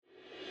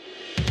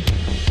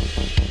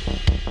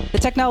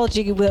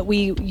technology that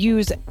we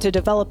use to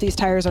develop these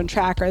tires on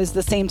track is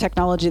the same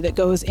technology that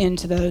goes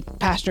into the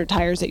passenger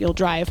tires that you'll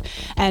drive.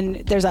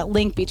 And there's that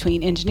link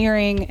between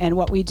engineering and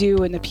what we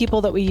do and the people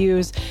that we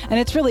use. And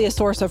it's really a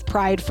source of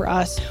pride for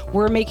us.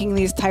 We're making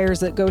these tires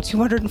that go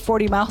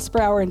 240 miles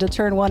per hour into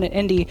turn one at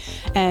Indy.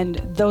 And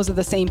those are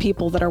the same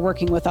people that are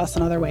working with us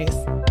in other ways.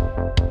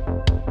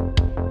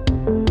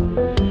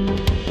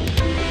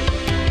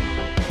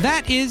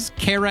 That is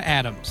Kara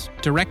Adams,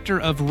 Director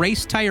of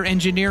Race Tire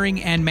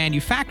Engineering and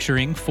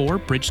Manufacturing for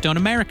Bridgestone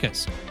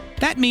Americas.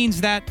 That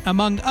means that,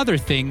 among other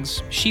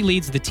things, she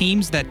leads the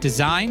teams that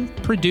design,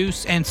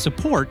 produce, and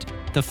support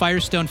the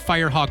Firestone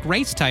Firehawk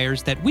race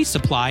tires that we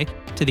supply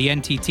to the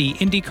NTT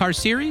IndyCar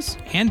Series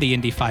and the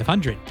Indy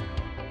 500.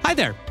 Hi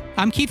there,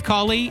 I'm Keith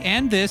Cawley,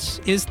 and this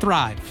is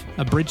Thrive,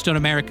 a Bridgestone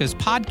Americas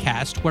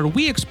podcast where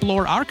we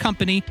explore our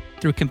company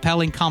through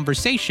compelling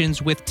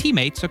conversations with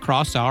teammates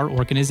across our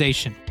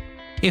organization.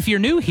 If you're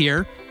new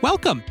here,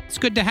 welcome. It's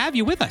good to have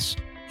you with us.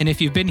 And if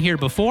you've been here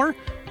before,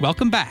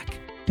 welcome back.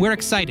 We're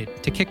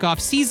excited to kick off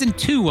Season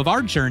 2 of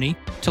our journey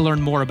to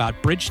learn more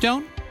about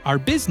Bridgestone, our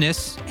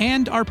business,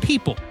 and our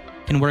people.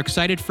 And we're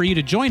excited for you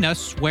to join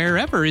us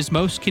wherever is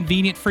most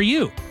convenient for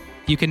you.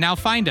 You can now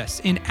find us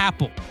in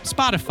Apple,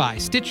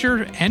 Spotify,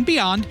 Stitcher, and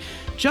beyond.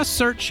 Just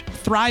search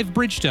Thrive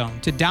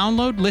Bridgestone to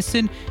download,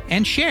 listen,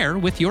 and share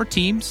with your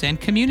teams and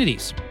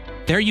communities.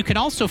 There you can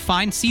also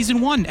find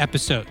Season 1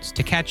 episodes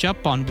to catch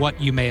up on what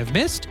you may have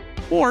missed,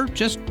 or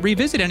just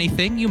revisit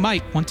anything you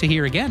might want to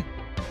hear again.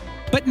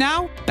 But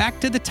now, back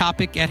to the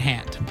topic at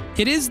hand.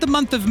 It is the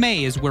month of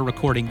May as we're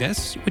recording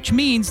this, which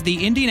means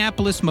the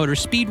Indianapolis Motor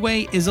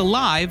Speedway is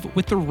alive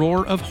with the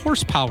roar of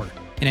horsepower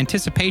in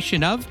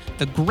anticipation of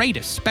the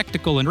greatest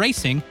spectacle in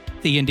racing,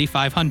 the Indy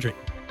 500.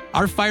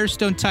 Our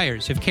Firestone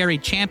tires have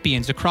carried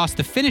champions across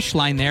the finish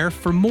line there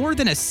for more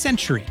than a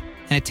century,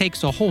 and it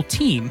takes a whole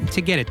team to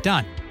get it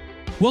done.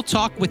 We'll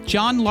talk with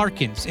John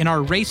Larkins in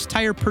our race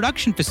tire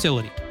production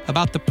facility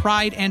about the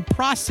pride and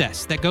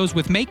process that goes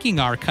with making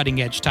our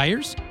cutting-edge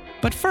tires.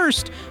 But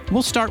first,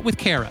 we'll start with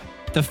Kara,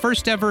 the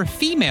first ever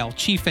female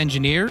chief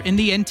engineer in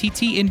the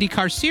NTT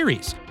IndyCar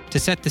Series, to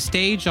set the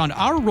stage on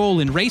our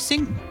role in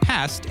racing,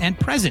 past and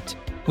present.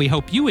 We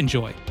hope you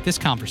enjoy this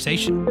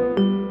conversation.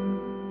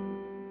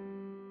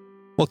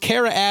 Well,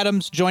 Kara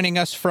Adams joining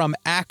us from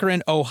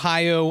Akron,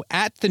 Ohio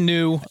at the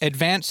new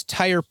Advanced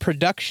Tire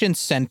Production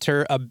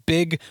Center, a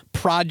big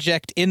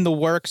project in the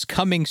works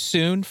coming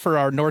soon for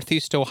our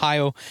Northeast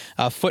Ohio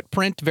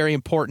footprint. Very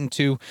important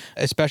to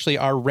especially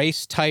our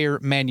race tire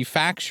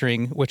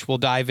manufacturing, which we'll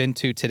dive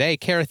into today.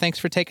 Kara, thanks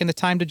for taking the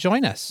time to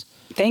join us.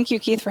 Thank you,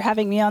 Keith, for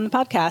having me on the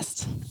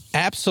podcast.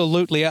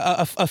 Absolutely.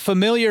 A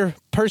familiar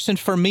person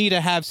for me to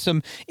have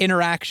some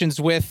interactions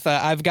with.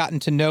 I've gotten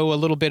to know a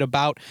little bit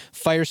about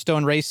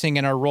Firestone Racing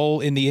and our role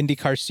in the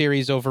IndyCar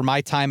Series over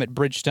my time at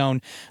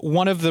Bridgestone.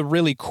 One of the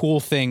really cool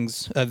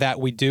things that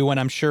we do, and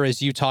I'm sure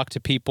as you talk to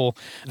people,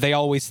 they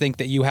always think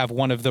that you have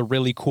one of the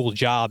really cool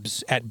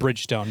jobs at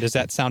Bridgestone. Does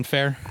that sound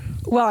fair?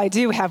 Well, I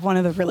do have one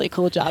of the really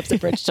cool jobs at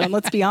Bridgestone.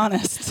 Let's be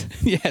honest.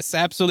 Yes,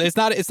 absolutely. It's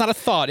not a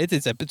thought.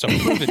 It's a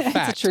proven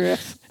fact. It's a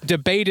truth.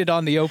 Debated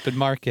on the open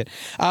market.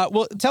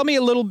 Well, tell me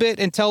a little bit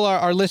and tell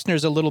our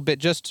listeners a little bit,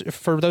 just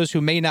for those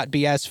who may not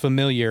be as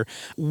familiar,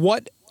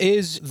 what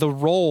is the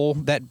role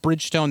that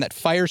Bridgestone, that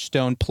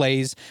Firestone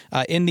plays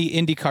in the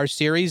IndyCar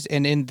Series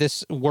and in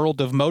this world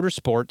of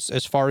motorsports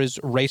as far as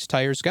race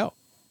tires go?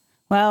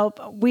 Well,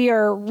 we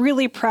are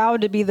really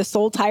proud to be the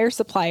sole tire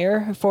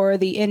supplier for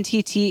the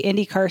NTT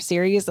IndyCar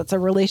Series. That's a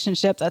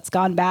relationship that's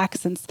gone back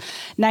since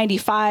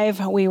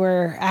 95. We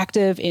were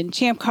active in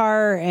Champ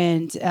Car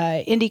and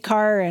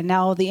IndyCar and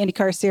now the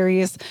IndyCar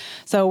Series.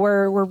 So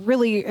we're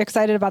really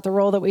excited about the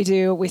role that we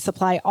do. We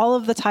supply all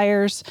of the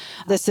tires.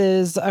 This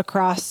is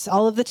across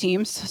all of the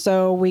teams.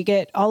 So we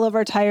get all of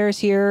our tires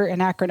here in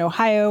Akron,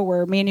 Ohio.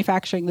 We're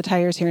manufacturing the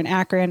tires here in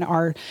Akron.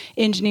 Our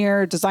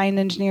design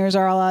engineers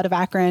are all out of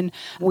Akron.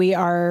 We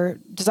are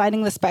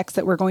designing the specs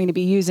that we're going to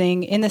be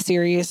using in the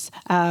series.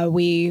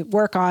 We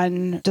work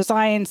on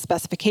design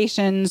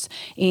specifications,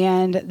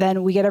 and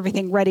then we get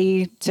everything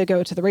ready to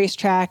go to the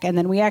racetrack. And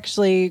then we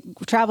actually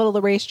travel to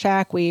the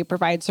racetrack. We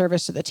provide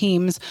service to the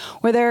teams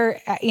where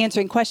they're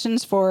answering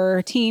questions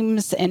for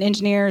teams and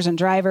engineers and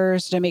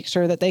drivers to make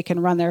sure that they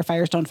can run their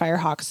Firestone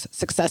Firehawks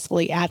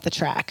successfully at the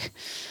track.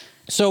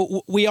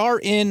 So we are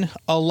in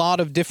a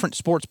lot of different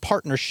sports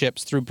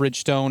partnerships through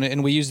Bridgestone,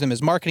 and we use them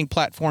as marketing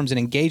platforms and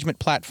engagement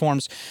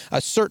platforms.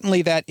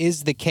 Certainly that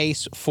is the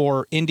case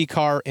for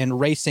IndyCar and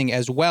racing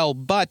as well,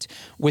 but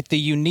with the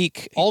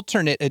unique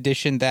alternate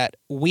addition that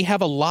we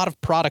have a lot of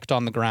product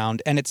on the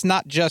ground, and it's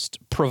not just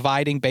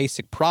providing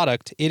basic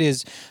product. It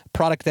is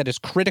product that is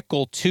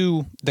critical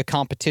to the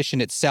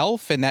competition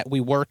itself, and that we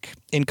work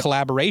in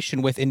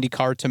collaboration with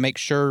IndyCar to make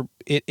sure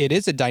it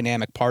is a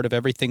dynamic part of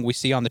everything we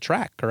see on the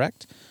track,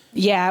 correct?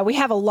 Yeah, we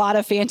have a lot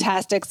of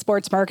fantastic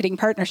sports marketing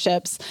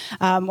partnerships.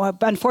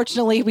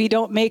 Unfortunately, we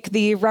don't make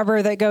the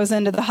rubber that goes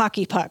into the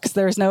hockey pucks.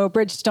 There's no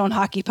Bridgestone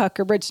hockey puck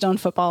or Bridgestone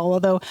football,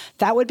 although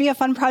that would be a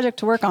fun project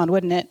to work on,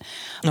 wouldn't it?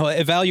 Well,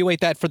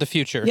 evaluate that for the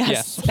future.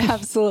 Yes,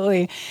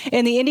 absolutely.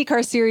 In the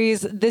IndyCar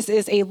series, this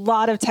is a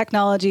lot of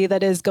technology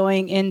that is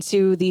going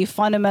into the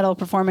fundamental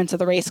performance of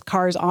the race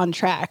cars on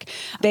track.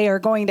 They are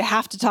going to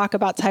have to talk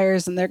about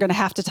tires, and they're going to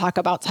have to talk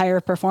about tire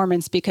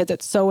performance because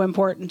it's so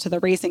important to the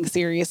racing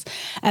series.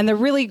 And the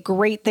really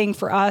great thing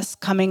for us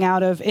coming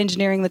out of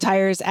engineering the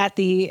tires at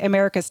the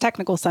America's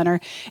Technical Center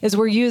is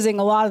we're using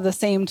a lot of the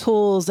same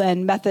tools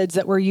and methods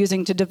that we're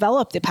using to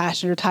develop the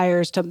passenger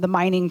tires, to the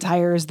mining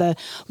tires, the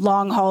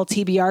long haul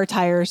TBR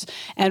tires.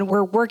 And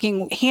we're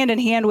working hand in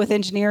hand with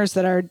engineers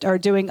that are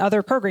doing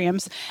other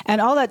programs.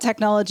 And all that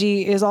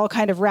technology is all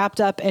kind of wrapped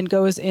up and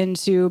goes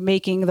into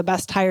making the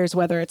best tires,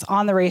 whether it's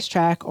on the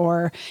racetrack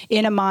or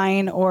in a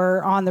mine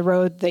or on the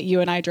road that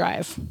you and I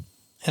drive.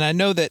 And I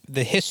know that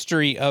the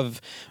history of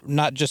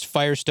not just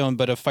Firestone,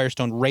 but of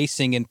Firestone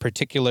racing in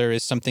particular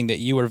is something that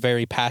you are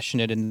very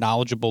passionate and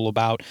knowledgeable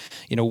about.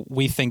 You know,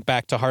 we think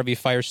back to Harvey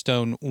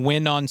Firestone,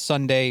 win on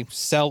Sunday,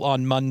 sell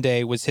on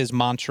Monday was his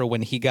mantra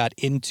when he got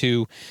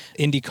into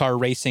IndyCar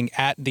racing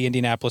at the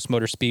Indianapolis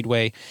Motor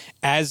Speedway.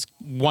 As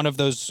one of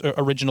those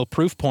original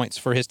proof points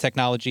for his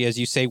technology, as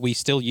you say, we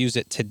still use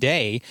it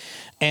today.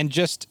 And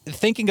just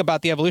thinking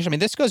about the evolution, I mean,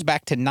 this goes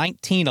back to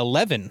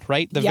 1911,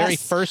 right? The very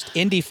first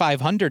Indy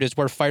 500 is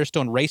where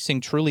Firestone racing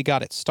truly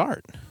got its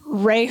start.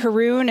 Ray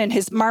Haroon and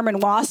his Marmon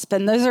Wasp,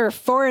 and those are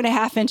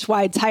 4.5-inch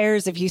wide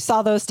tires. If you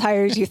saw those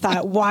tires, you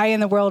thought, why in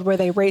the world were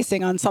they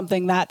racing on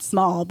something that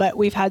small? But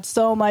we've had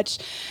so much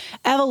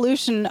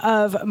evolution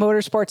of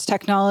motorsports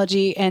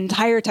technology and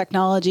tire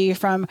technology,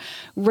 from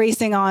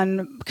racing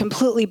on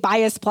completely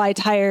bias ply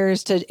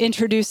tires to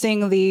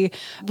introducing the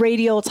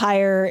radial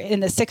tire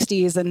in the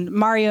 60s. And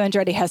Mario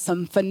Andretti has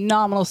some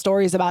phenomenal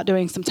stories about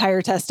doing some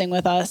tire testing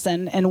with us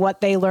and what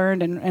they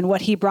learned and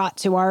what he brought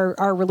to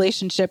our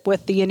relationship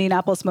with the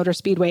Indianapolis Motor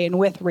Speedway and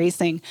with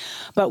racing.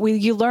 But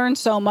you learn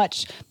so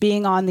much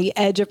being on the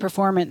edge of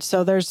performance.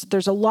 So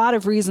there's a lot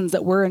of reasons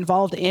that we're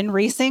involved in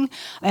racing,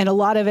 and a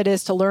lot of it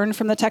is to learn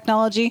from the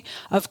technology.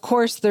 Of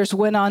course, there's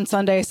win on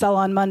Sunday, sell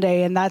on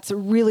Monday, and that's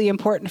really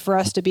important for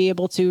us to be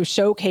able to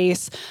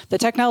showcase the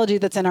technology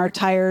that's in our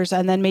tires.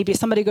 And then maybe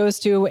somebody goes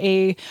to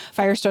a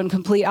Firestone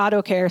Complete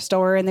Auto Care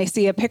store and they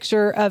see a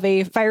picture of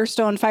a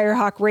Firestone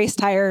Firehawk race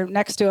tire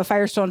next to a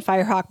Firestone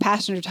Firehawk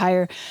passenger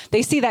tire.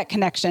 They see that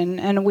connection,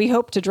 and we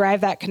hope to drive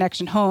that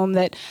connection home,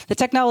 that the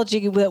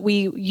technology that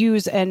we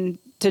use and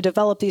to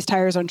develop these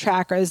tires on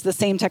track is the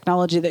same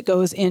technology that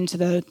goes into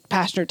the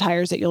passenger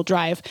tires that you'll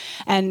drive.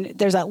 And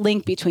there's that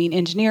link between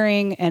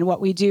engineering and what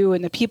we do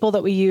and the people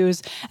that we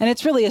use. And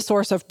it's really a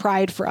source of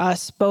pride for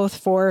us, both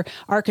for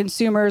our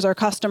consumers, our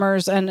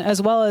customers, and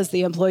as well as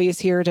the employees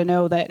here, to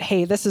know that,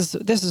 hey, this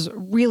is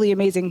really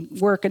amazing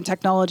work and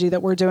technology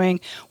that we're doing.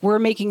 We're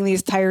making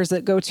these tires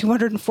that go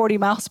 240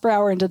 miles per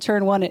hour into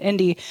turn one at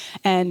Indy.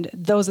 And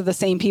those are the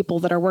same people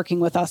that are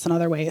working with us in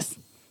other ways.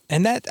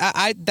 And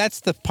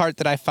that's the part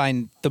that I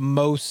find the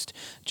most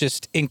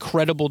just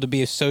incredible to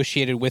be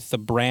associated with the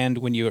brand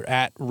when you're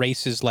at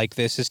races like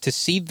this, is to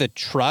see the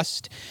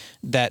trust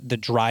that the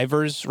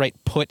drivers, right,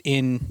 put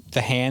in the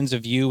hands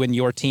of you and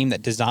your team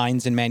that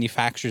designs and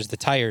manufactures the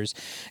tires.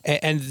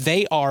 And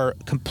they are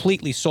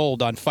completely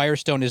sold on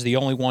Firestone is the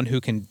only one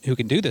who can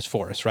do this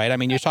for us, right? I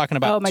mean, you're talking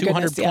about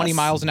 220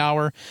 miles an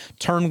hour,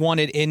 turn one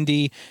at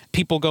Indy,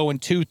 people going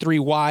 2-3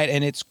 wide,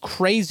 and it's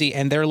crazy.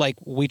 And they're like,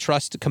 we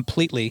trust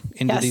completely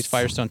into these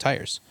Firestone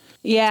tires.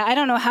 Yeah, I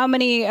don't know how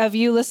many of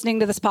you listening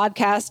to this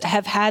podcast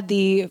have had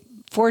the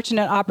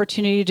fortunate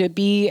opportunity to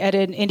be at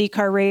an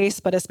IndyCar race,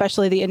 but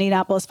especially the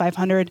Indianapolis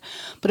 500.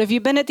 But if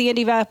you've been at the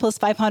Indianapolis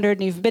 500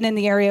 and you've been in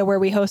the area where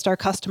we host our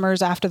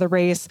customers after the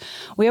race,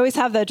 we always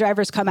have the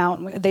drivers come out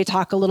and they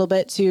talk a little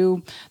bit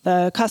to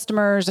the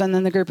customers and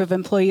then the group of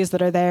employees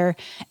that are there.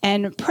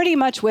 And pretty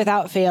much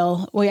without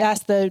fail, we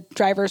ask the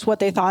drivers what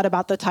they thought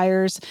about the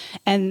tires,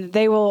 and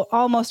they will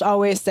almost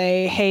always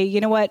say, hey,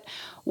 you know what?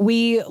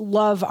 We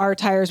love our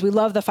tires. We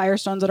love the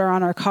Firestones that are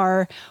on our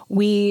car.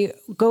 We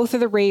go through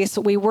the race.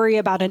 We worry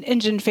about an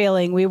engine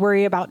failing. We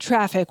worry about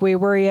traffic. We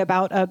worry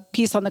about a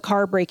piece on the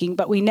car breaking,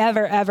 but we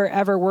never, ever,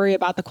 ever worry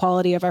about the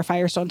quality of our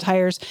Firestone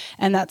tires.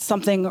 And that's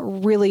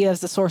something really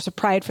is a source of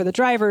pride for the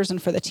drivers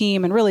and for the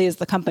team, and really is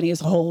the company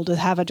as a whole, to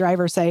have a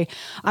driver say,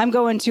 I'm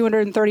going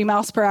 230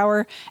 miles per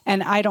hour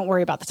and I don't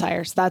worry about the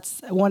tires.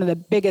 That's one of the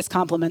biggest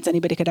compliments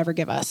anybody could ever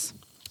give us.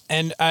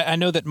 And I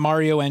know that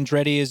Mario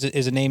Andretti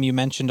is a name you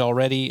mentioned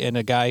already, and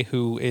a guy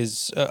who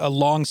is a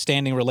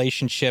long-standing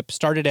relationship.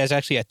 Started as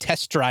actually a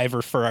test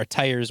driver for our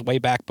tires way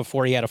back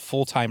before he had a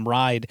full-time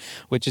ride,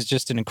 which is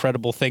just an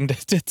incredible thing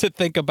to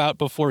think about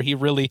before he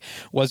really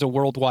was a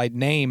worldwide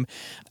name.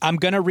 I'm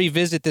going to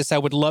revisit this. I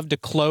would love to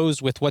close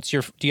with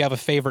do you have a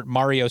favorite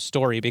Mario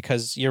story?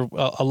 Because you're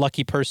a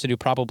lucky person who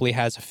probably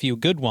has a few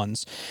good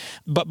ones.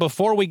 But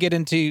before we get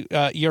into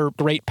your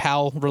great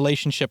pal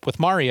relationship with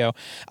Mario,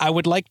 I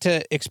would like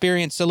to explain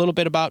experience a little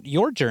bit about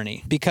your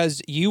journey,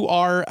 because you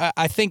are,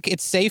 I think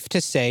it's safe to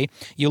say,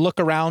 you look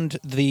around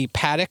the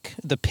paddock,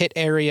 the pit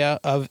area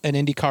of an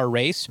IndyCar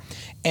race,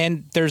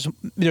 and there's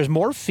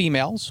more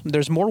females,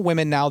 there's more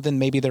women now than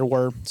maybe there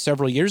were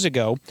several years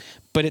ago,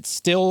 but it's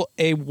still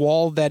a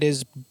wall that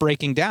is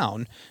breaking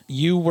down.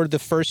 You were the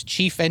first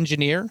chief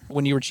engineer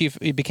when you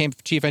became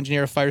chief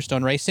engineer of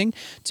Firestone Racing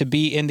to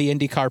be in the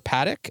IndyCar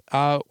paddock.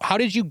 How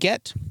did you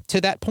get to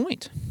that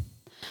point?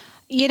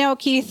 You know,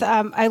 Keith,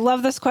 I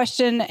love this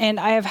question, and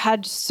I have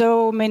had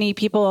so many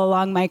people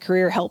along my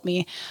career help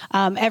me.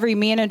 Every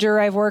manager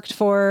I've worked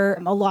for,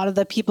 a lot of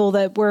the people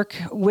that work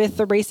with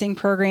the racing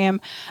program.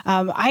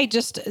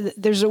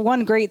 There's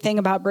one great thing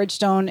about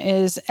Bridgestone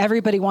is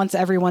everybody wants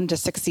everyone to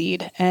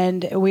succeed,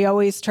 and we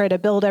always try to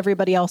build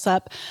everybody else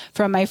up.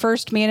 From my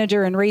first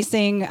manager in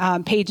racing,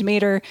 Paige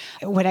Mater,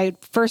 when I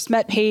first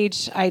met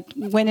Paige, I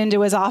went into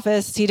his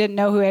office. He didn't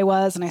know who I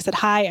was, and I said,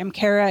 "Hi, I'm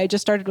Kara. I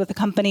just started with the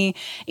company,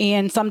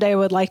 and someday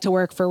I would like to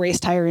work for Race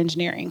Tire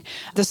Engineering.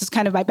 This is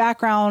kind of my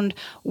background.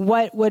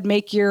 What would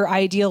make your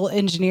ideal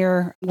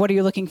engineer? What are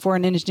you looking for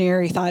in an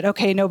engineer?" He thought,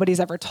 okay, nobody's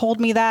ever told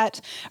me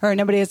that, or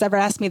nobody has ever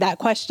asked me that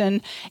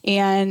question.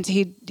 And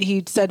he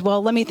said,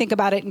 well, let me think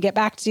about it and get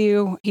back to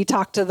you. He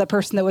talked to the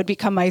person that would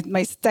become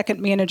my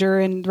second manager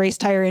in Race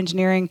Tire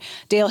Engineering,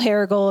 Dale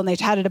Harrigal, and they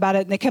chatted about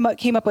it, and they came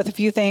up with a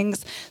few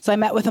things. So I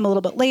met with him a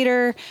little bit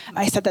later.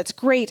 I said, that's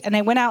great. And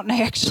I went out and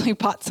I actually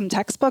bought some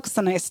textbooks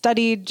and I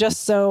studied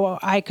just so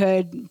I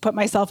could put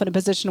myself in a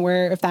position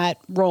where if that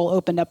role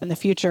opened up in the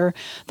future,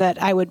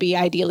 that I would be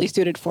ideally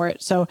suited for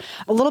it. So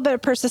a little bit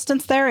of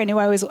persistence there. I knew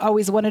I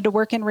always wanted to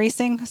work in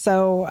racing.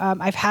 So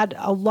I've had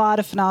a lot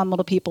of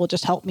phenomenal people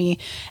just help me.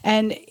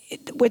 And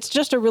it's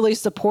just a really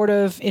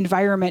supportive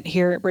environment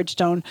here at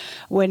Bridgestone.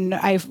 When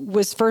I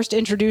was first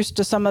introduced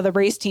to some of the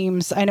race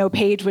teams, I know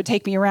Paige would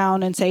take me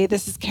around and say,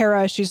 this is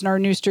Kara. She's our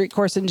new street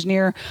course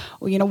engineer.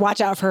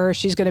 Watch out for her.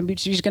 She's going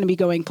to be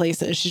going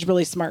places. She's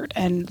really smart.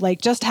 And like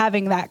just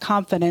having that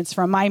confidence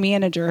from my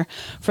manager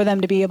for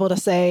them to be able to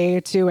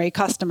say to a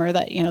customer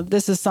that,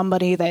 this is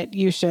somebody that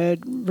you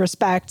should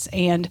respect.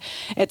 And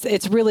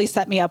it's really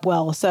set me up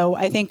well. So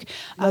I think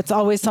that's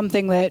always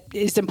something that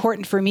is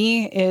important for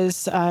me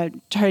is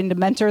trying to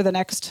mentor the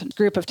next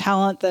group of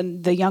talent,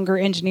 the younger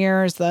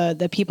engineers,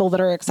 the people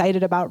that are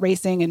excited about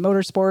racing and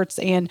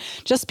motorsports and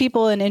just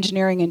people in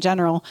engineering in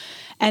general.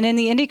 And in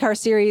the IndyCar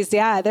series,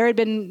 there had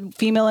been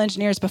female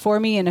engineers before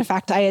me. And in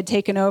fact, I had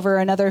taken over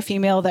another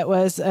female that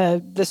was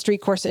the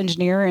street course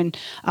engineer, and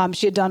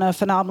she had done a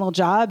phenomenal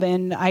job,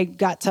 and I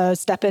got to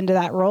step into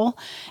that role.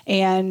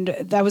 And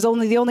I was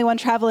the only one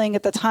traveling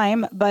at the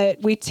time,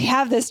 but we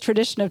have this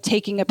tradition of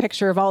taking a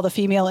picture of all the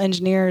female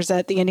engineers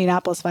at the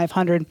Indianapolis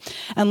 500.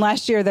 And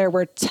last year there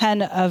were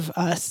 10 of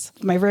us.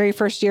 My very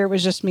first year it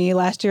was just me.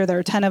 Last year there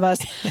were 10 of us.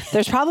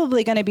 There's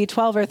probably going to be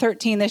 12 or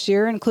 13 this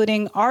year,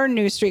 including our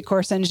new street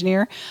course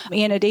engineer,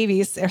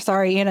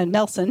 Anna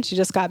Nelson. She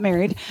just got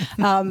married.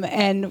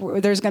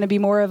 And there's going to be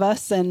more of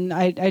us. And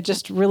I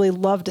just really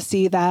love to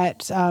see that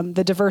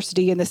the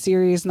diversity in the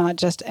series, not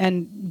just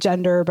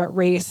gender, but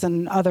race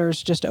and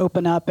others just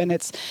open up. And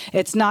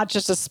it's not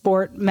just a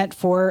sport meant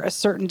for a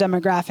certain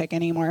demographic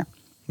anymore.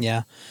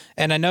 Yeah.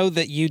 And I know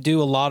that you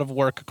do a lot of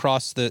work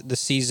across the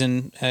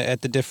season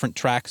at the different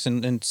tracks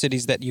and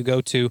cities that you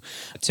go to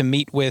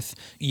meet with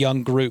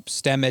young groups,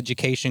 STEM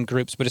education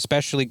groups, but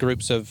especially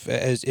groups of,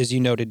 as you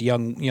noted,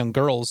 young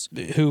girls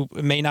who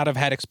may not have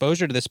had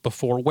exposure to this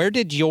before. Where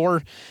did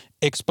your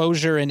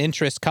exposure and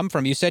interest come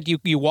from? You said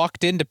you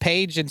walked into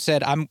Paige and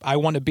said, I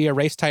want to be a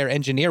race tire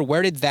engineer.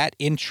 Where did that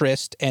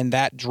interest and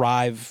that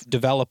drive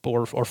develop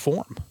or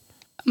form?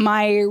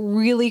 My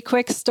really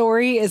quick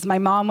story is my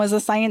mom was a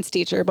science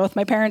teacher. Both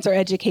my parents are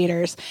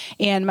educators.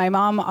 And my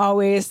mom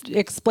always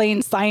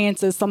explained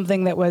science as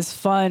something that was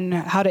fun,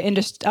 how to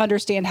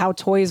understand how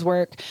toys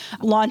work,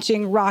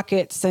 launching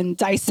rockets and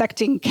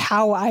dissecting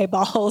cow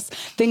eyeballs,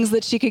 things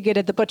that she could get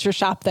at the butcher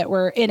shop that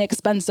were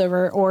inexpensive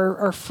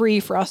or free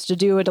for us to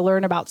do and to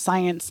learn about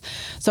science.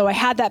 So I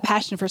had that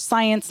passion for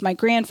science. My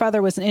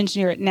grandfather was an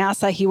engineer at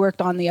NASA. He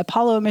worked on the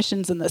Apollo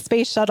missions and the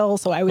space shuttle.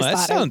 So I always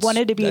thought I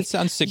wanted to be... That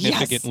sounds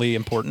significantly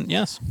important.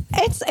 Yes.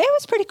 It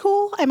was pretty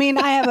cool. I mean,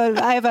 I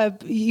have a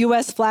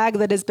U.S. flag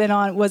that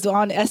was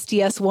on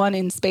STS-1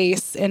 in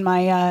space in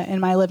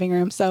my living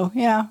room. So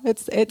yeah,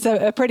 it's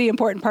a pretty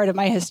important part of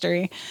my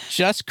history.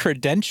 Just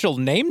credential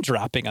name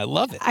dropping. I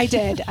love it. I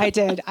did.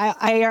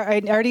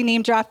 I already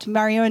name dropped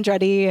Mario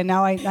Andretti, and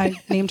now I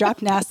name dropped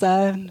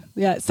NASA.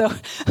 Yeah. So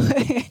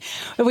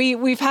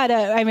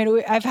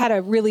I've had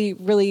a really,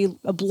 really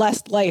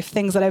blessed life,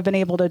 things that I've been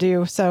able to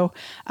do. So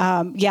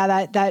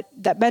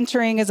that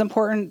mentoring is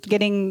important. Getting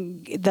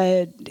getting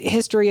the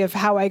history of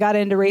how I got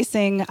into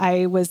racing,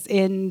 I was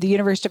in the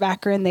University of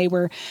Akron. They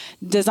were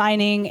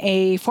designing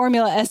a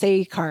Formula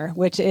SA car,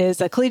 which is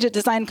a collegiate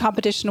design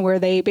competition where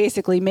they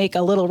basically make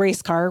a little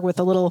race car with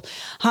a little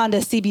Honda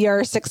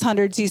CBR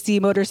 600cc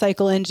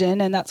motorcycle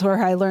engine. And that's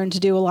where I learned to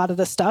do a lot of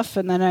the stuff.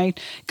 And then I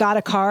got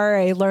a car.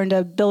 I learned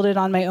to build it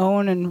on my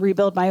own and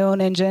rebuild my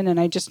own engine. And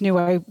I just knew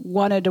I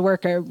wanted to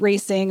work at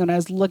racing. When I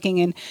was looking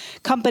in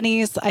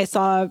companies, I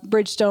saw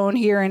Bridgestone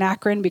here in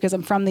Akron because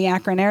I'm from the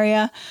Akron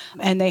area.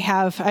 And they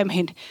have, I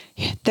mean,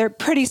 they're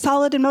pretty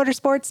solid in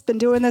motorsports, been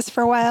doing this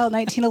for a while,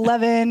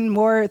 1911,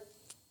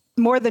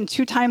 more than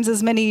 2 times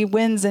as many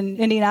wins in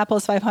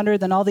Indianapolis 500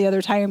 than all the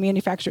other tire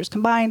manufacturers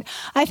combined.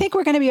 I think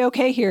we're going to be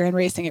okay here in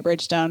racing at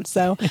Bridgestone.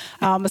 So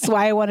that's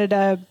why I wanted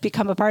to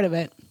become a part of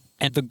it.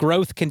 And the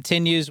growth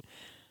continues.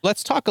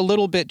 Let's talk a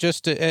little bit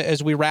just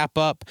as we wrap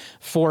up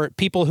for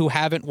people who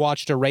haven't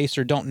watched a race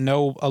or don't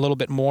know a little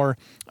bit more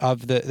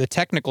of the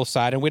technical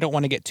side. And we don't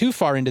want to get too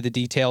far into the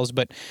details,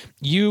 but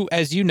you,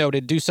 as you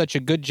noted, do such a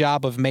good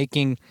job of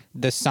making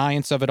the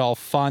science of it all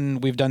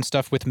fun. We've done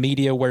stuff with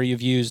media where you've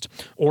used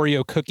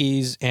Oreo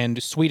cookies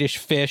and Swedish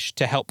fish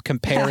to help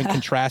compare and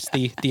contrast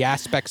the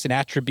aspects and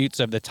attributes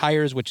of the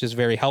tires, which is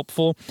very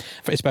helpful,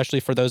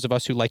 especially for those of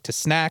us who like to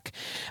snack.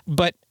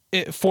 But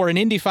for an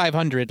Indy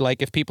 500,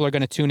 like if people are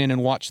going to tune in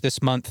and watch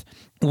this month,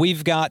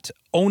 we've got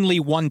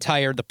only one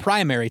tire, the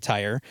primary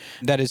tire,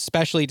 that is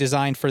specially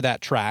designed for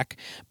that track.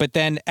 But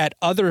then at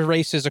other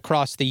races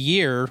across the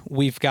year,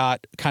 we've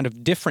got kind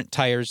of different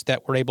tires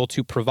that we're able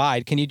to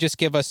provide. Can you just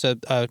give us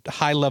a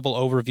high-level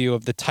overview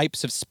of the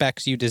types of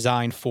specs you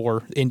design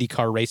for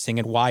IndyCar racing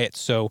and why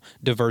it's so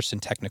diverse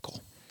and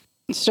technical?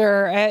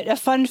 Sure. A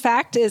fun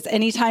fact is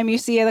anytime you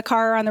see the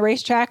car on the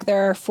racetrack,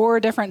 there are 4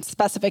 different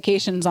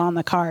specifications on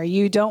the car.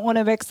 You don't want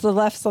to mix the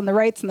lefts on the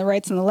rights and the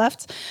rights on the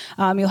lefts.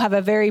 You'll have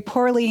a very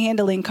poorly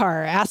handling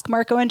car. Ask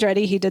Marco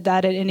Andretti. He did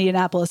that at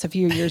Indianapolis a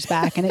few years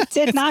back, and it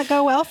did not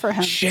go well for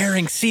him.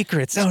 Sharing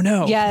secrets. Oh,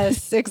 no.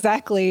 Yes,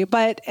 exactly.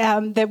 But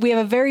that we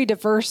have a very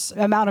diverse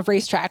amount of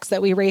racetracks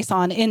that we race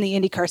on in the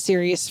IndyCar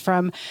series,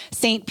 from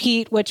St.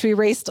 Pete, which we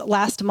raced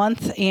last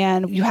month,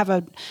 and you have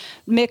a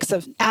mix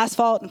of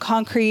asphalt and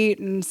concrete.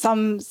 And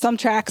some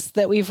tracks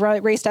that we've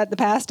raced at in the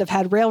past have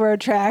had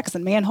railroad tracks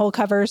and manhole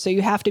covers. So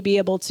you have to be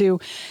able to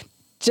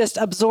just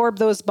absorb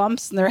those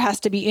bumps, and there has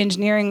to be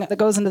engineering that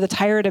goes into the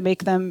tire to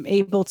make them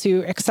able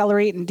to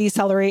accelerate and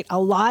decelerate a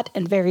lot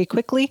and very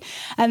quickly.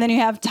 And then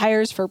you have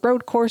tires for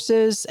road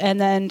courses and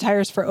then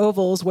tires for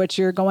ovals, which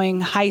you're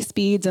going high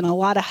speeds and a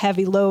lot of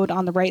heavy load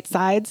on the right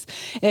sides.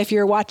 If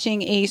you're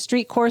watching a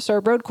street course or a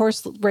road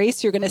course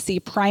race, you're going to see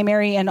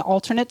primary and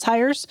alternate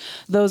tires.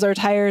 Those are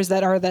tires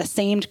that are the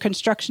same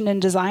construction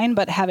and design,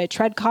 but have a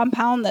tread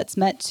compound that's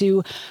meant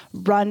to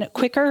run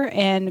quicker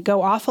and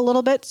go off a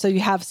little bit. So you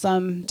have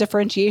some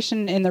differentiation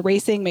in the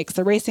racing, makes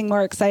the racing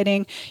more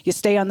exciting. You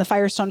stay on the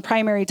Firestone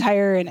primary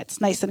tire and it's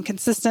nice and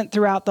consistent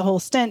throughout the whole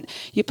stint.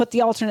 You put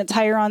the alternate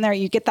tire on there,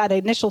 you get that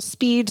initial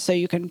speed so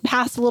you can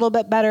pass a little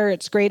bit better.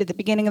 It's great at the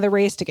beginning of the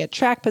race to get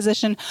track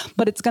position,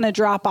 but it's going to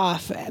drop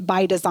off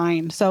by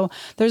design. So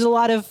there's a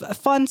lot of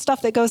fun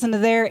stuff that goes into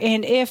there.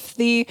 And if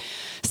the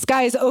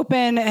skies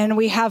open and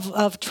we have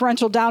a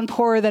torrential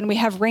downpour, then we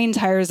have rain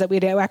tires that we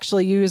do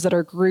actually use that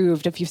are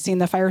grooved. If you've seen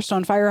the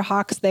Firestone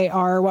Firehawks, they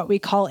are what we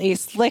call a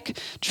slick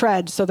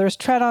tread. So there's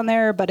tread on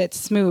there, but it's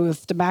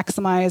smooth to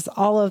maximize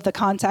all of the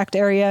contact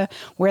area.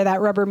 Where that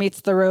rubber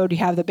meets the road, you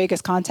have the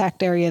biggest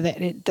contact area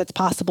that's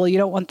possible. You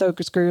don't want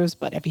those grooves,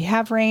 but if you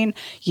have rain,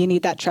 you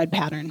need that tread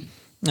pattern.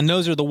 And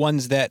those are the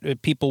ones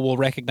that people will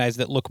recognize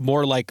that look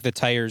more like the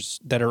tires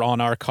that are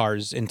on our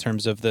cars in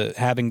terms of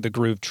having the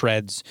grooved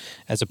treads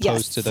as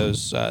opposed to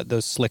those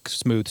slick,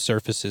 smooth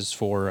surfaces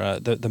for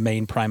the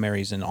main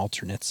primaries and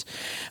alternates.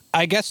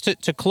 I guess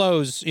to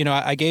close,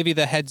 I gave you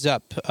the heads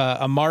up,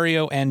 a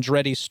Mario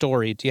Andretti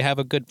story. Do you have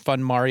a good,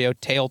 fun Mario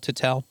tale to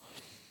tell?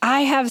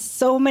 I have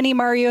so many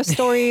Mario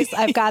stories.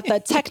 I've got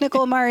the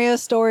technical Mario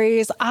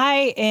stories.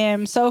 I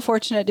am so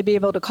fortunate to be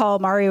able to call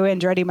Mario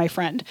Andretti my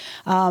friend.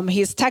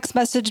 He's text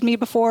messaged me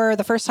before.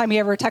 The first time he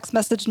ever text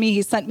messaged me,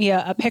 he sent me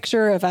a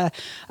picture of a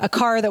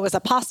car that was a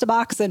pasta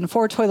box and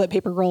 4 toilet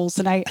paper rolls.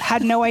 And I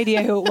had no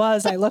idea who it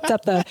was. I looked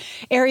up the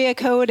area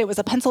code. It was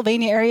a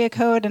Pennsylvania area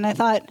code. And I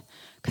thought,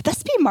 could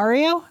this be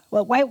Mario?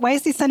 Well, why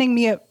is he sending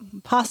me a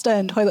pasta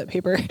and toilet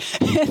paper?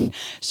 And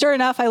sure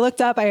enough, I looked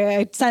up,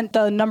 I sent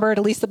the number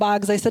to Lisa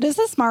Boggs. I said, is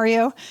this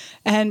Mario?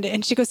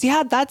 And she goes,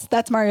 yeah,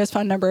 that's Mario's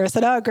phone number. I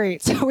said, oh,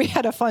 great. So we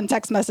had a fun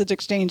text message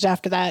exchange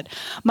after that.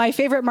 My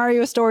favorite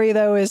Mario story,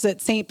 though, is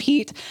at St.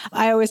 Pete.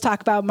 I always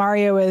talk about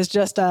Mario as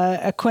just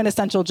a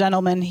quintessential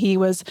gentleman. He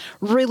was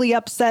really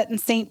upset in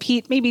St.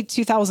 Pete, maybe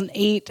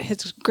 2008.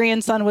 His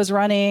grandson was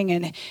running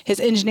and his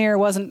engineer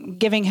wasn't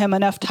giving him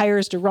enough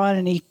tires to run.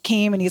 And he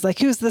came and he's like,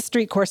 who's the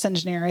street course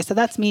engineer? I said,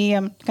 that's me.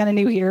 I'm kind of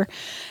new here.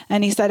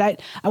 And he said,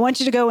 I want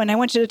you to go and I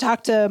want you to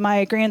talk to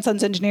my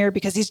grandson's engineer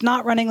because he's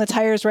not running the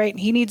tires right. And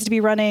he needs to be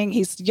running.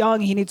 He's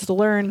young. He needs to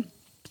learn.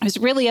 He was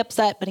really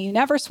upset, but he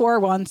never swore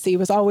once. He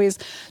was always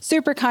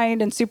super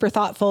kind and super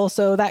thoughtful.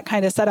 So that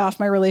kind of set off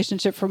my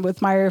relationship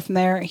with Meyer from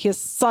there. He is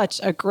such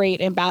a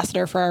great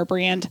ambassador for our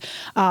brand.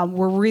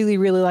 We're really,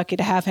 really lucky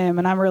to have him,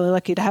 and I'm really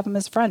lucky to have him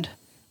as a friend.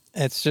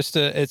 It's just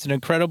it's an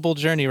incredible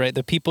journey, right?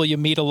 The people you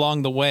meet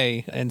along the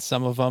way, and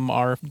some of them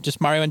are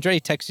just Mario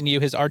Andretti texting you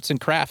his arts and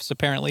crafts.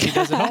 Apparently, he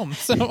does at home.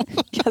 So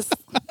yes.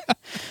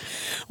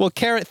 Well,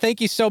 Kara,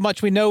 thank you so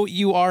much. We know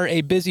you are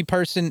a busy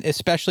person,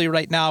 especially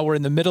right now. We're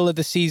in the middle of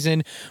the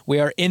season. We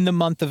are in the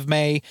month of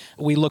May.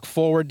 We look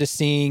forward to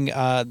seeing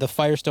the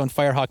Firestone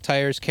Firehawk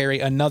tires carry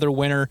another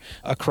winner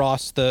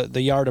across the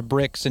yard of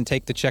bricks and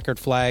take the checkered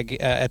flag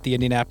at the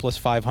Indianapolis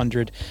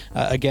 500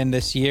 again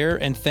this year.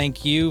 And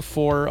thank you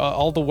for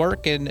all the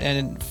work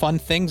and fun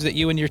things that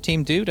you and your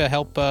team do to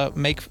help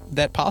make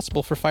that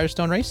possible for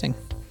Firestone Racing.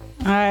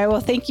 All right. Well,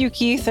 thank you,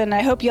 Keith. And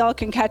I hope y'all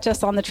can catch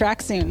us on the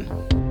track soon.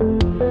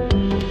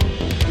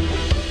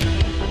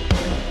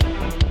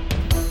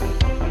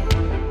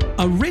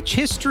 A rich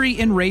history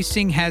in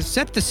racing has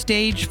set the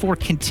stage for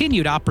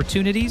continued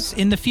opportunities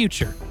in the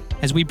future.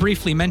 As we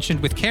briefly mentioned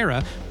with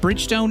Kara,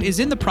 Bridgestone is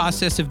in the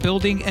process of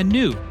building a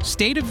new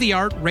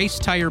state-of-the-art race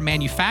tire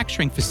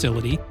manufacturing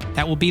facility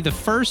that will be the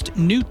first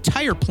new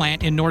tire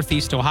plant in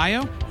Northeast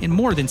Ohio in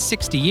more than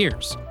 60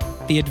 years.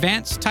 The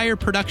Advanced Tire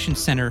Production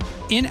Center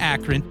in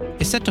Akron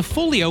is set to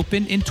fully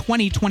open in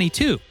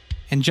 2022,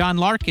 and John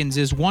Larkins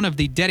is one of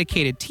the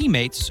dedicated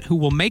teammates who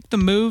will make the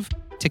move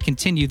to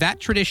continue that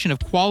tradition of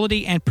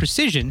quality and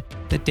precision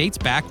that dates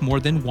back more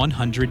than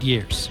 100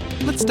 years.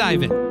 Let's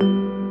dive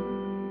in.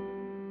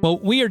 Well,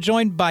 we are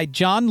joined by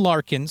John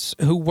Larkins,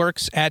 who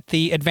works at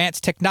the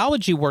Advanced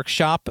Technology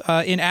Workshop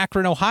in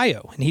Akron,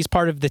 Ohio. And he's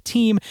part of the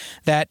team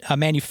that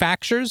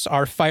manufactures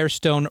our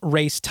Firestone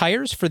race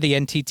tires for the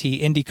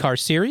NTT IndyCar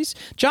Series.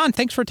 John,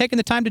 thanks for taking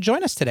the time to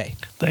join us today.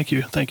 Thank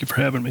you. Thank you for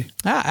having me.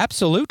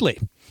 Absolutely.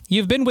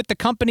 You've been with the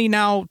company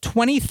now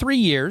 23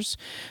 years,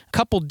 a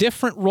couple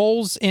different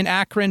roles in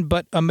Akron,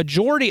 but a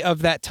majority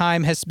of that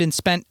time has been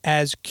spent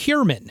as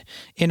cureman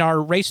in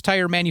our race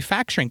tire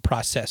manufacturing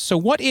process. So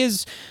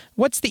what's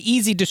the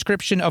easy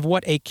description of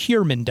what a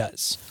cureman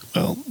does?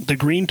 Well, the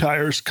green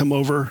tires come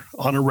over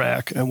on a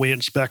rack and we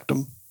inspect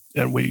them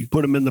and we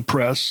put them in the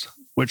press,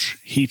 which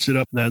heats it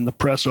up. Then the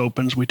press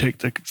opens. We take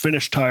the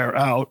finished tire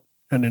out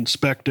and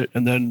inspect it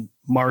and then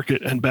mark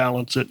it and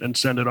balance it and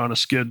send it on a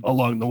skid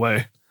along the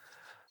way.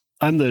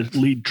 I'm the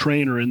lead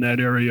trainer in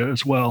that area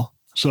as well.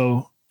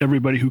 So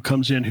everybody who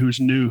comes in who's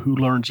new, who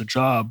learns a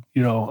job,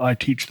 I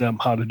teach them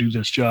how to do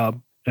this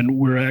job. And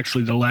we're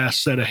actually the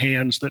last set of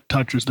hands that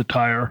touches the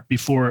tire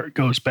before it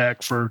goes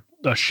back for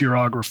a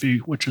shearography,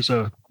 which is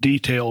a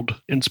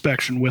detailed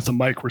inspection with a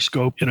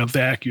microscope in a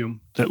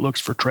vacuum that looks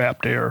for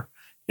trapped air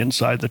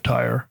inside the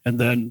tire. And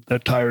then the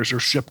tires are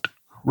shipped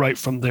right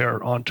from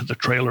there onto the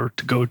trailer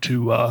to go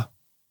to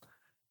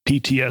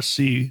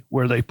PTSC,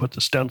 where they put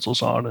the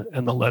stencils on it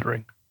and the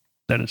lettering.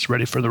 Then it's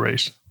ready for the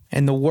race.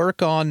 And the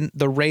work on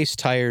the race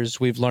tires,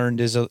 we've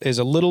learned, is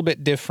a little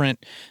bit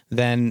different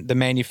than the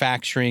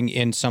manufacturing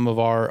in some of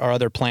our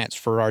other plants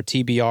for our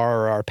TBR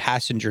or our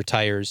passenger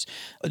tires,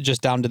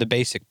 just down to the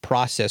basic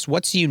process.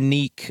 What's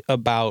unique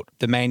about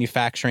the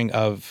manufacturing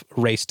of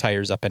race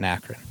tires up in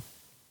Akron?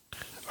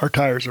 Our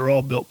tires are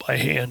all built by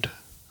hand.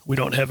 We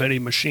don't have any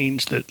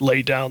machines that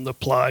lay down the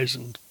plies,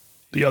 and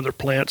the other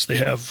plants, they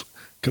have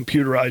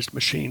computerized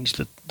machines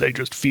that they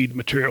just feed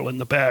material in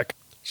the back.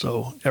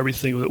 So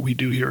everything that we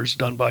do here is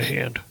done by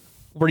hand.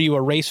 Were you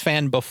a race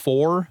fan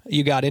before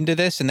you got into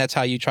this, and that's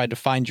how you tried to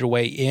find your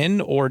way in?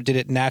 Or did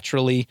it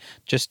naturally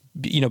just,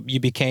 you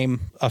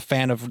became a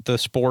fan of the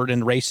sport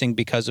and racing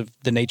because of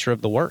the nature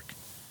of the work?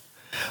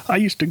 I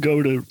used to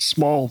go to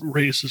small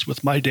races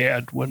with my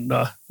dad when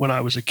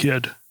I was a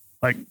kid,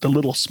 like the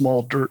little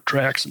small dirt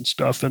tracks and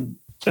stuff. And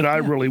I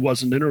really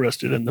wasn't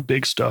interested in the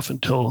big stuff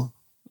until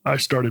I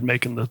started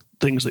making the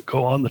things that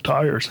go on the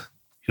tires.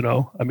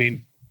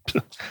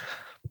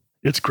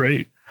 It's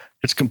great.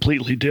 It's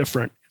completely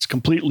different. It's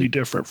completely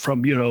different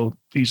from,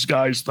 these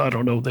guys, I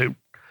don't know, they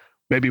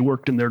maybe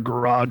worked in their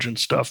garage and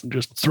stuff and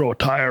just throw a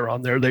tire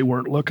on there. They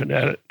weren't looking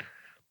at it.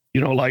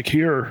 Like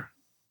here,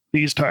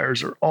 these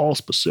tires are all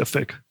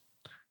specific.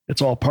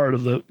 It's all part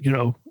of the,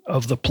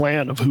 of the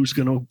plan of who's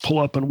going to pull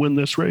up and win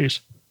this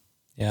race.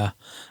 Yeah.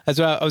 That's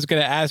what I was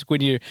going to ask.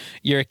 When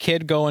you're a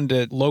kid going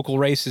to local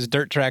races,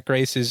 dirt track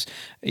races,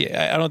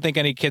 I don't think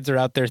any kids are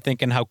out there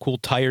thinking how cool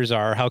tires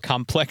are, how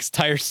complex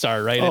tires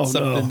are, right? It's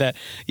something that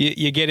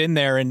you get in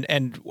there,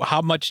 and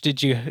how much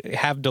did you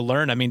have to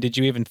learn? I mean, did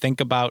you even think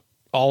about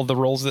all the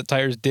roles that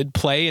tires did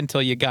play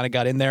until you kind of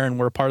got in there and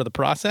were a part of the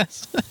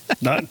process?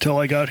 Not until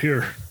I got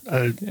here.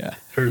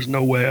 There's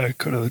no way I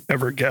could have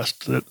ever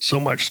guessed that so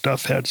much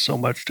stuff had so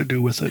much to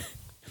do with it.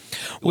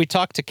 We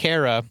talked to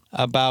Kara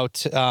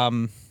about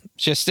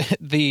just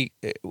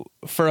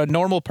for a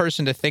normal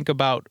person to think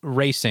about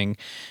racing,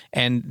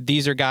 and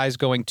these are guys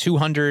going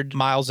 200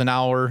 miles an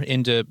hour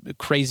into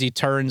crazy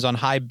turns on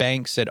high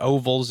banks at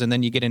ovals, and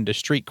then you get into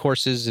street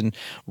courses and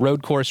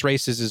road course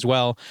races as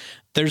well.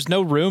 There's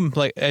no room,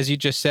 like as you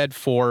just said,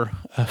 for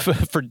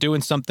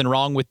doing something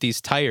wrong with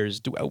these tires.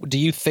 Do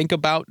you think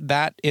about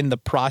that in the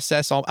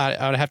process?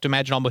 I would have to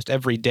imagine almost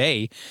every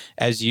day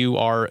as you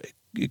are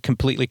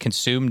completely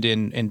consumed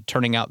in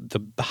turning out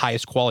the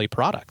highest quality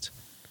product.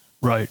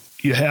 Right.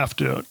 You have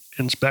to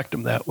inspect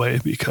them that way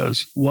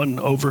because one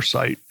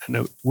oversight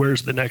and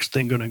where's the next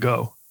thing going to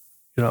go?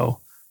 You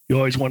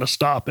always want to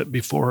stop it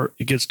before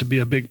it gets to be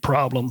a big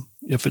problem.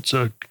 If it's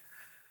an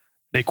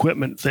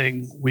equipment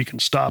thing, we can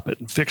stop it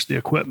and fix the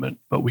equipment,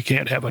 but we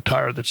can't have a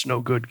tire that's no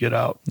good get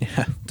out.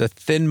 Yeah, the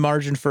thin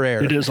margin for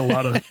error. It is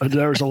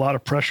there's a lot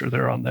of pressure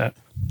there on that.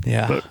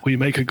 Yeah. But we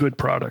make a good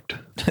product.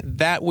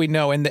 That we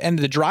know. And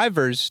the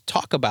drivers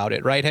talk about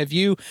it, right?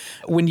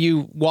 When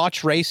you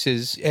watch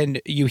races and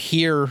you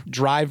hear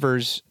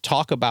drivers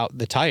talk about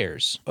the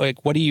tires,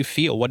 like, what do you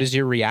feel? What is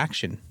your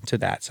reaction to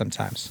that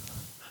sometimes?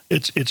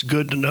 It's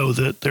good to know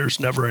that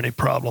there's never any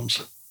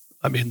problems.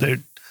 I mean,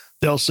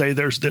 they'll say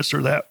there's this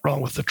or that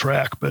wrong with the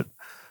track, but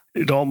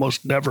it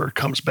almost never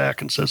comes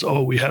back and says,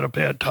 oh, we had a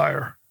bad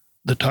tire.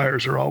 The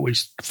tires are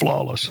always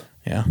flawless.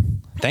 Yeah.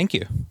 Thank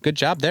you. Good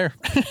job there.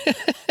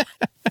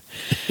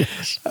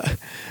 Yes.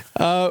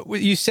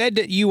 You said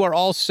that you are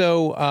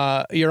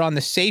also, you're on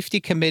the safety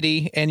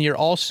committee and you're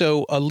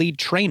also a lead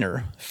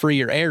trainer for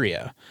your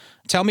area.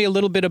 Tell me a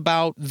little bit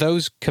about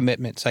those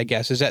commitments, I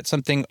guess. Is that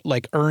something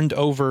like earned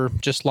over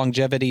just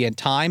longevity and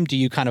time? Do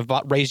you kind of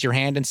raise your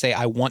hand and say,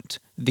 I want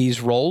these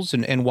roles?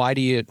 And why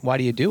do you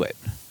do it?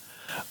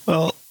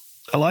 Well,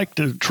 I like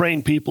to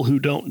train people who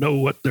don't know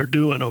what they're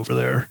doing over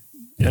there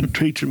and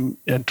teach them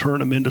and turn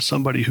them into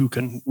somebody who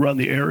can run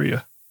the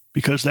area,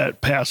 because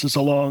that passes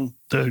along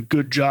the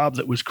good job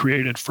that was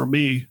created for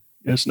me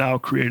is now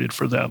created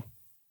for them.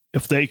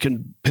 If they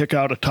can pick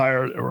out a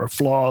tire or a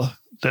flaw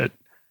that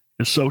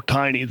is so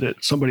tiny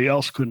that somebody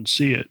else couldn't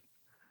see it,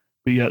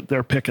 but yet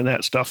they're picking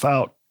that stuff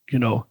out,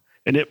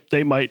 and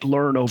they might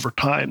learn over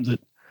time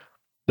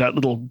that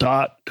little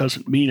dot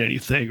doesn't mean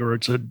anything, or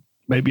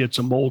maybe it's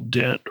a mold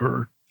dent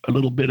or a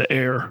little bit of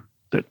air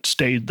that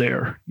stayed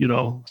there,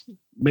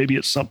 maybe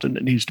it's something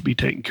that needs to be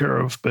taken care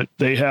of, but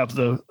they have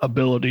the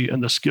ability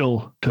and the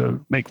skill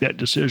to make that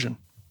decision.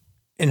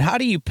 And how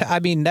do you,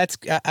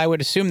 I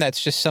would assume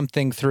that's just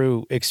something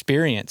through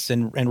experience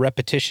and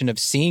repetition of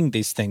seeing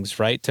these things,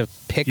 right? To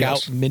pick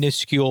out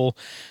minuscule,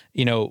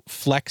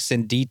 flecks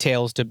and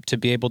details to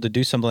be able to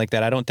do something like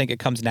that. I don't think it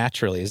comes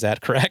naturally. Is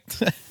that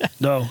correct?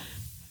 No.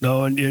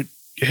 And you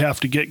have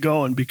to get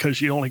going because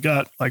you only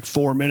got like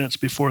 4 minutes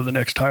before the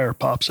next tire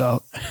pops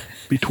out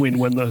between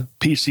when the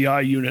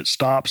PCI unit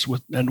stops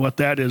and what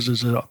that is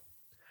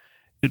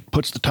it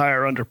puts the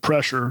tire under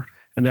pressure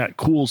and that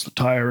cools the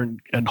tire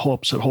and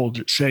hopes it holds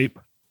its shape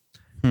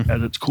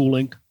as it's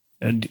cooling.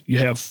 And you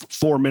have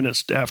 4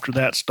 minutes after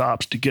that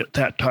stops to get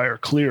that tire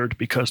cleared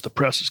because the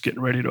press is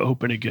getting ready to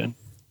open again.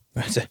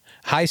 That's a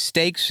high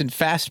stakes and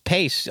fast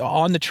pace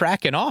on the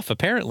track and off,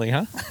 apparently,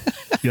 huh?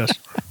 Yes.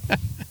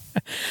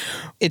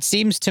 It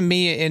seems to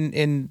me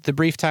in the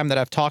brief time that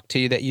I've talked to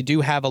you that you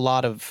do have a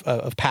lot of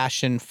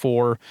passion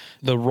for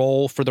the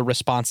role, for the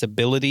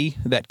responsibility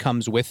that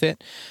comes with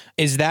it.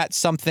 Is that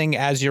something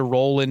as your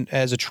role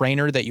as a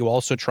trainer that you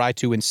also try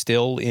to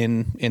instill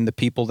in the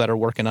people that are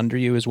working under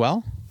you as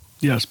well?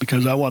 Yes,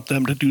 because I want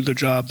them to do the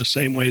job the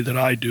same way that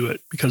I do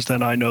it, because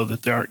then I know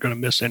that they aren't going to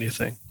miss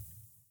anything.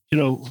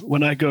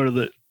 When I go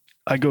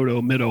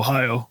to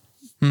Mid-Ohio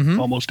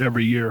almost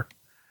every year.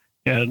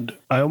 And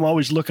I'm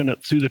always looking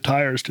through the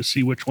tires to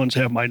see which ones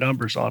have my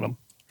numbers on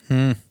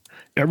them.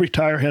 Every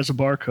tire has a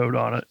barcode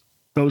on it.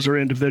 Those are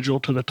individual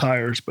to the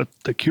tires, but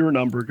the cure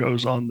number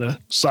goes on the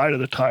side of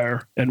the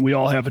tire, and we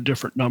all have a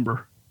different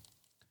number.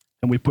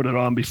 And we put it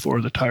on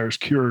before the tire's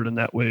cured, and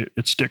that way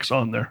it sticks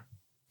on there.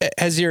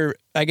 Has your,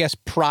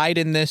 pride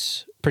in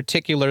this,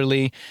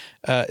 particularly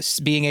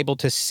being able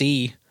to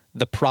see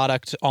the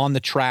product on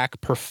the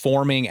track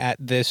performing at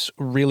this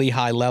really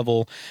high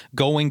level,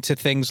 going to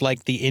things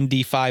like the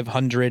Indy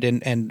 500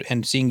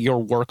 and seeing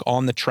your work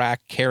on the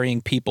track,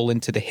 carrying people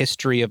into the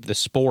history of the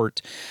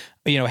sport,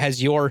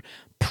 has your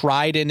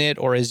pride in it,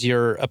 or is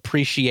your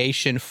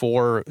appreciation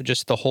for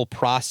just the whole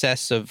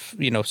process of,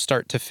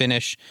 start to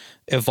finish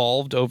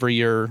evolved over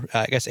your,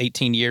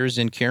 18 years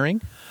in curing?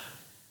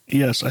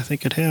 Yes, I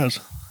think it has.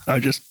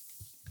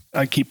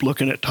 I keep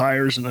looking at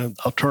tires and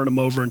I'll turn them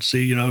over and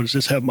see, does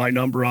this have my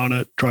number on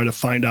it? Try to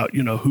find out,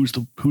 who's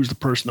the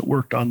person that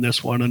worked on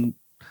this one. And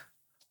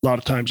a lot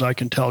of times I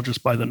can tell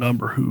just by the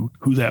number who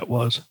that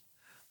was.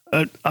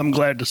 I'm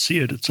glad to see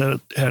it. It's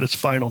at its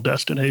final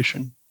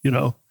destination.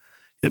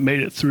 It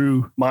made it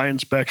through my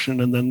inspection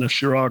and then the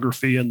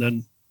chirography and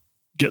then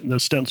getting the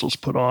stencils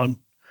put on.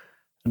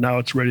 And now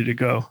it's ready to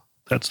go.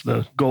 That's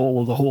the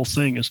goal of the whole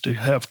thing, is to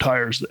have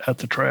tires at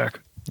the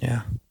track.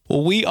 Yeah.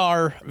 Well, we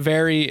are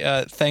very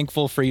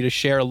thankful for you to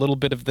share a little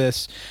bit of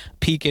this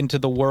peek into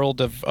the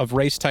world of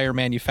race tire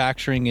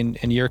manufacturing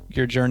and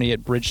your journey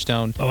at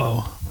Bridgestone.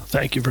 Oh,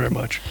 thank you very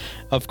much.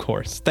 Of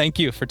course. Thank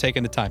you for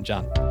taking the time,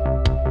 John.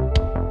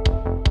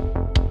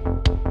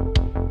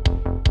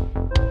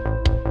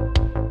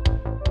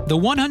 The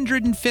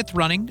 105th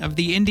running of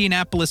the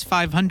Indianapolis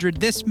 500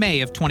 this May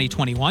of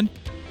 2021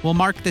 will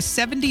mark the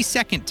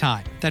 72nd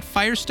time that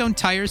Firestone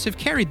tires have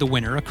carried the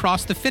winner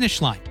across the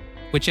finish line,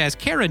 which, as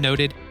Kara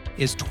noted,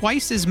 is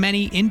twice as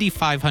many Indy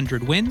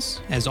 500 wins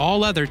as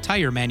all other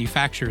tire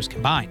manufacturers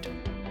combined.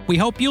 We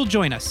hope you'll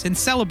join us in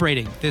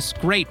celebrating this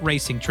great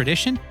racing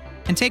tradition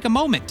and take a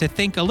moment to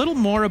think a little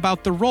more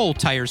about the role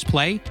tires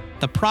play,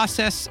 the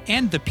process,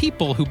 and the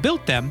people who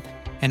built them,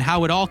 and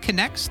how it all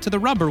connects to the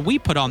rubber we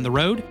put on the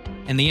road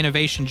and the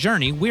innovation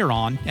journey we're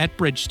on at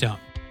Bridgestone.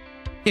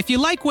 If you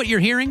like what you're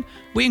hearing,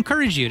 we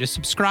encourage you to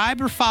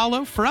subscribe or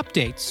follow for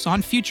updates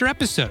on future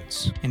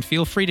episodes, and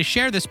feel free to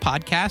share this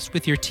podcast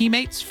with your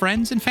teammates,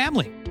 friends, and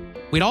family.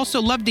 We'd also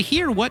love to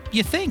hear what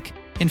you think.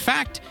 In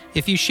fact,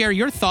 if you share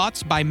your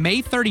thoughts by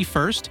May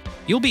 31st,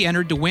 you'll be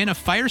entered to win a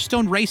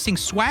Firestone Racing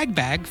swag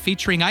bag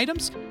featuring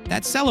items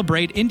that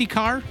celebrate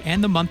IndyCar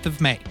and the month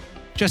of May.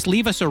 Just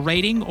leave us a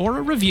rating or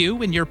a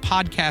review in your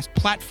podcast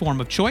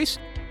platform of choice,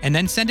 and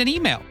then send an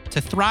email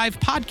to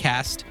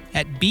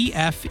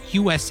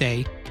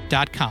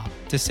thrivepodcast@bfusa.com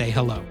to say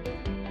hello.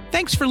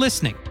 Thanks for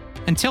listening.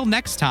 Until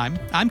next time,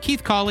 I'm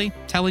Keith Cawley,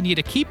 telling you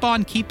to keep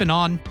on keeping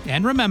on,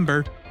 and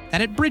remember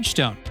that at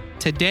Bridgestone,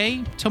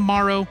 today,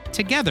 tomorrow,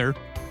 together,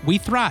 we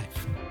thrive.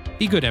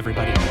 Be good,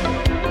 everybody.